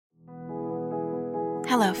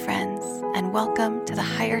Hello, friends, and welcome to the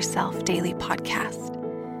Higher Self Daily Podcast.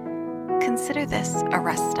 Consider this a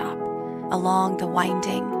rest stop along the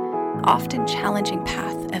winding, often challenging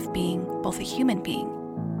path of being both a human being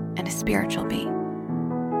and a spiritual being.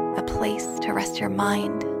 A place to rest your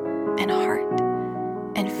mind and heart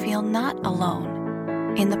and feel not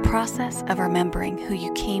alone in the process of remembering who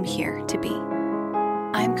you came here to be.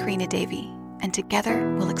 I'm Karina Davey, and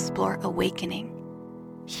together we'll explore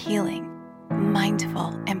awakening, healing,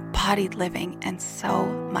 mindful, embodied living, and so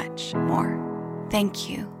much more. Thank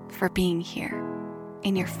you for being here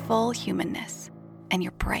in your full humanness and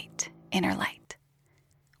your bright inner light.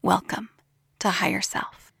 Welcome to Higher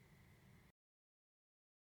Self.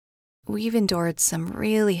 We've endured some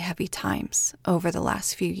really heavy times over the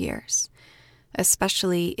last few years,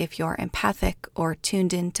 especially if you're empathic or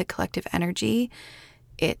tuned into collective energy.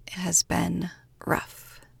 It has been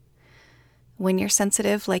rough. When you're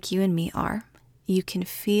sensitive like you and me are, you can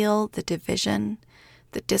feel the division,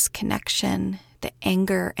 the disconnection, the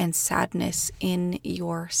anger and sadness in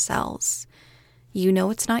your cells. You know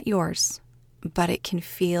it's not yours, but it can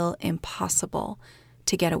feel impossible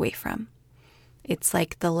to get away from. It's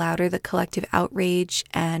like the louder the collective outrage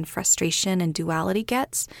and frustration and duality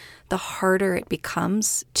gets, the harder it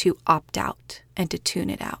becomes to opt out and to tune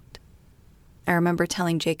it out. I remember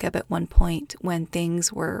telling Jacob at one point when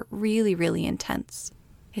things were really, really intense.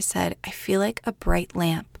 I said, I feel like a bright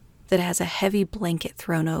lamp that has a heavy blanket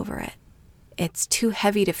thrown over it. It's too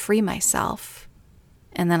heavy to free myself.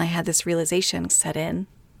 And then I had this realization set in.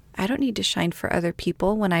 I don't need to shine for other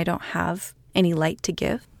people when I don't have any light to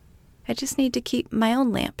give. I just need to keep my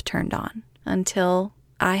own lamp turned on until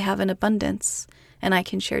I have an abundance and I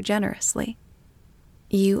can share generously.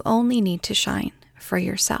 You only need to shine for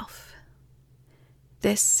yourself.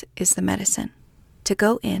 This is the medicine, to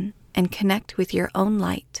go in and connect with your own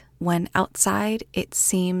light when outside it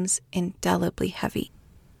seems indelibly heavy.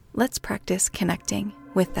 Let's practice connecting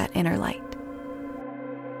with that inner light.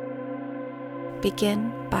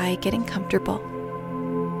 Begin by getting comfortable.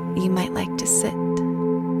 You might like to sit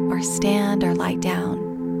or stand or lie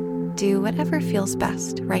down. Do whatever feels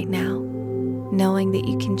best right now, knowing that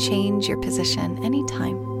you can change your position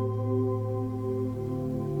anytime.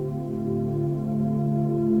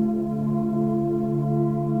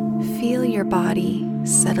 Feel your body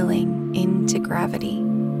settling into gravity.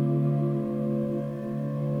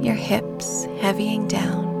 Your hips heavying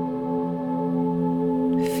down,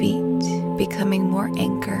 feet becoming more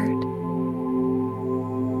anchored,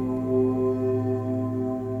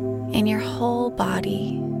 and your whole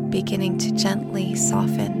body beginning to gently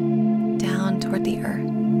soften down toward the earth.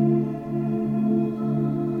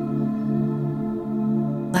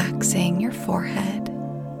 Relaxing your forehead,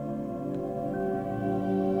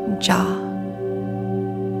 jaw,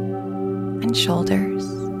 and shoulders.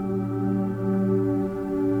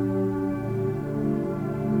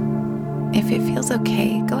 If it feels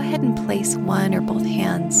okay, go ahead and place one or both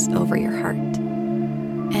hands over your heart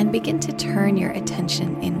and begin to turn your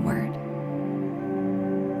attention inward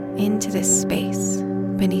into this space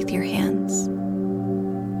beneath your hands.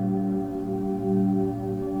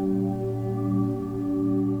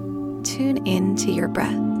 Tune into your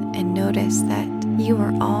breath and notice that you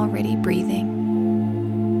are already breathing.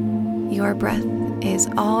 Your breath is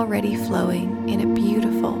already flowing in a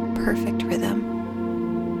beautiful, perfect rhythm.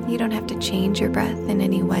 You don't have to change your breath in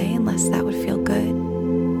any way unless that would feel good.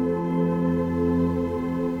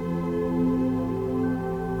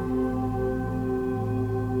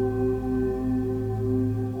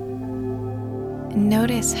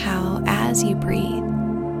 Notice how, as you breathe,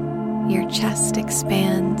 your chest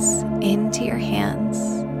expands into your hands,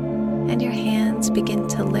 and your hands begin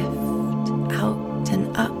to lift out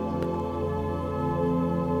and up.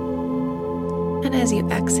 And as you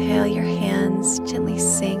exhale, your hands gently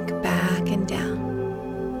sink back and down.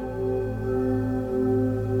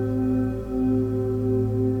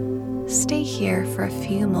 Stay here for a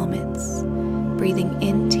few moments, breathing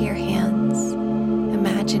into your hands,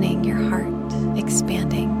 imagining your heart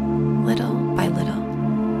expanding little by little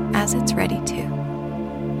as it's ready to.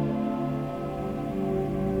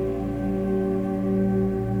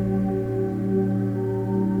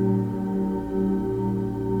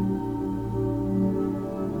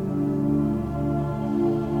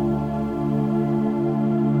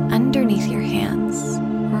 Underneath your hands,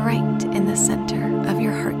 right in the center of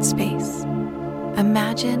your heart space,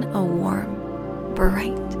 imagine a warm,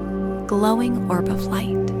 bright, glowing orb of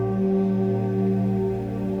light.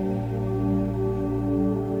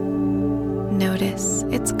 Notice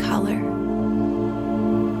its color.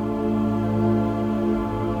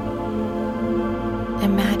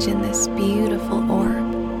 Imagine imagine this beautiful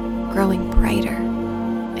orb growing brighter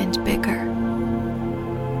and bigger.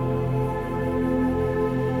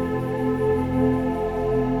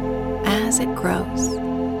 As it grows,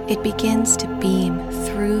 it begins to beam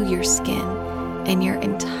through your skin and your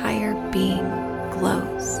entire being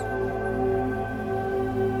glows.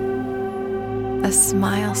 A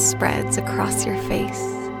smile spreads across your face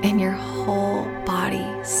and your whole body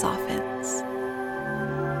softens.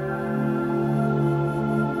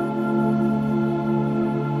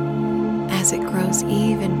 As it grows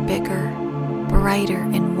even bigger, brighter,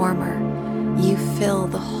 and warmer, you fill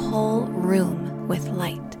the whole room with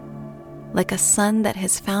light, like a sun that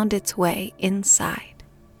has found its way inside.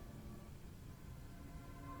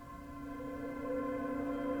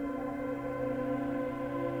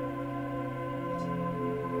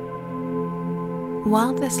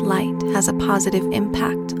 While this light has a positive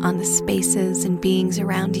impact on the spaces and beings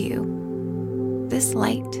around you, this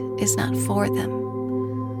light is not for them.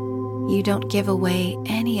 You don't give away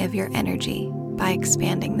any of your energy by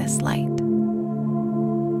expanding this light.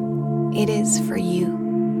 It is for you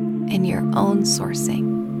and your own sourcing.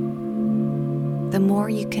 The more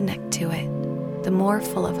you connect to it, the more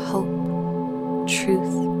full of hope,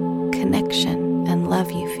 truth, connection, and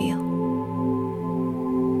love you feel.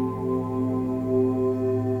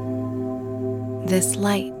 This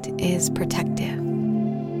light is protective.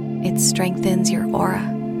 It strengthens your aura.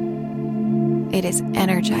 It is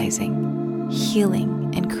energizing,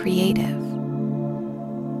 healing, and creative.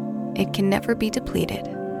 It can never be depleted,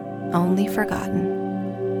 only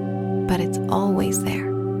forgotten, but it's always there.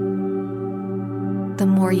 The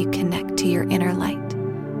more you connect to your inner light,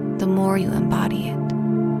 the more you embody it.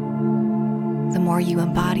 The more you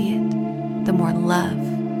embody it, the more love,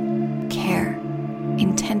 care,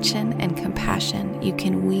 intention, and compassion you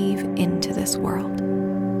can weave into this world.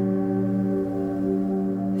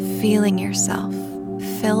 Feeling yourself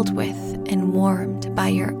filled with and warmed by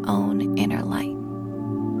your own inner light.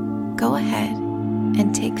 Go ahead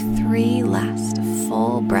and take 3 last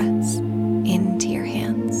full breaths into your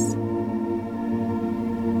hands.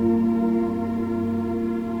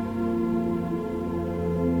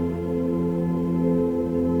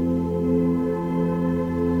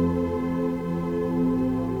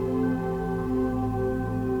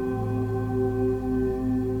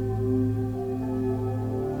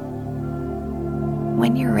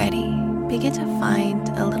 When you're ready, begin to find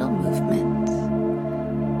a little movement.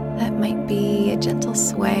 That might be a gentle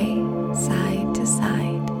sway side to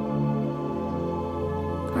side.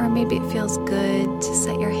 Or maybe it feels good to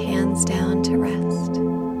set your hands down to rest.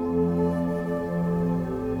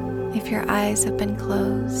 If your eyes have been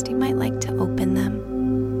closed, you might like to open them.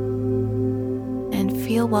 And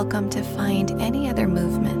feel welcome to find any other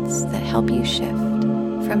movements that help you shift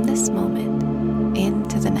from this moment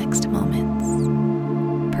into the next moments.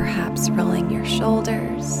 Perhaps rolling your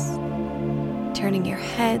shoulders, turning your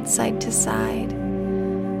head side to side,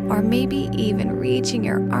 or maybe even reaching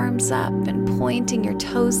your arms up and pointing your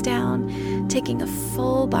toes down, taking a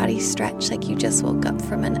full body stretch like you just woke up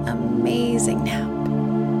from an amazing nap.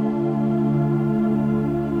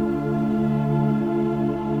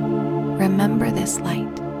 Remember this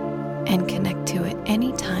light and connect to it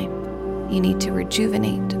anytime you need to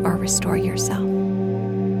rejuvenate or restore yourself.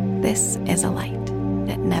 This is a light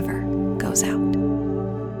that never goes out.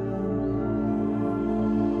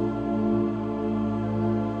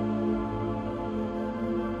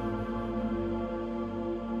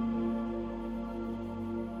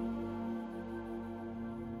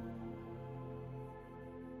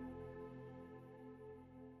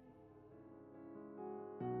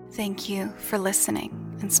 Thank you for listening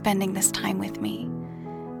and spending this time with me.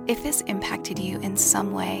 If this impacted you in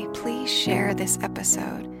some way, please share this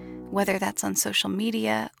episode, whether that's on social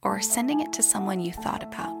media or sending it to someone you thought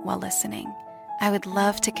about while listening. I would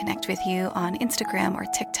love to connect with you on Instagram or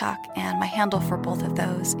TikTok, and my handle for both of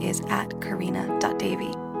those is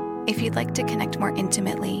 @karina.davy. If you'd like to connect more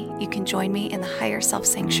intimately, you can join me in the Higher Self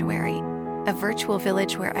Sanctuary, a virtual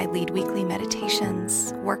village where I lead weekly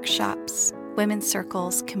meditations, workshops, women's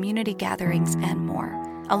circles, community gatherings, and more,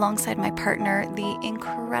 alongside my partner, the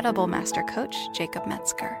incredible master coach, Jacob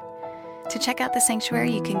Metzger. To check out the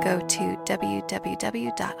sanctuary, you can go to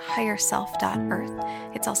www.higherself.earth.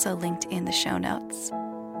 It's also linked in the show notes.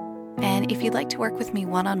 And if you'd like to work with me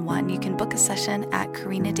one-on-one, you can book a session at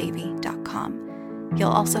karinadavy.com. You'll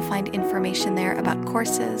also find information there about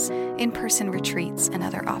courses, in-person retreats, and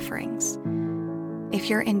other offerings. If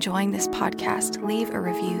you're enjoying this podcast, leave a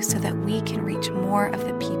review so that we can reach more of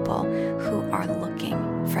the people who are looking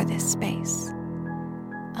for this space.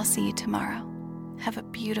 I'll see you tomorrow. Have a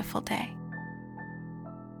beautiful day.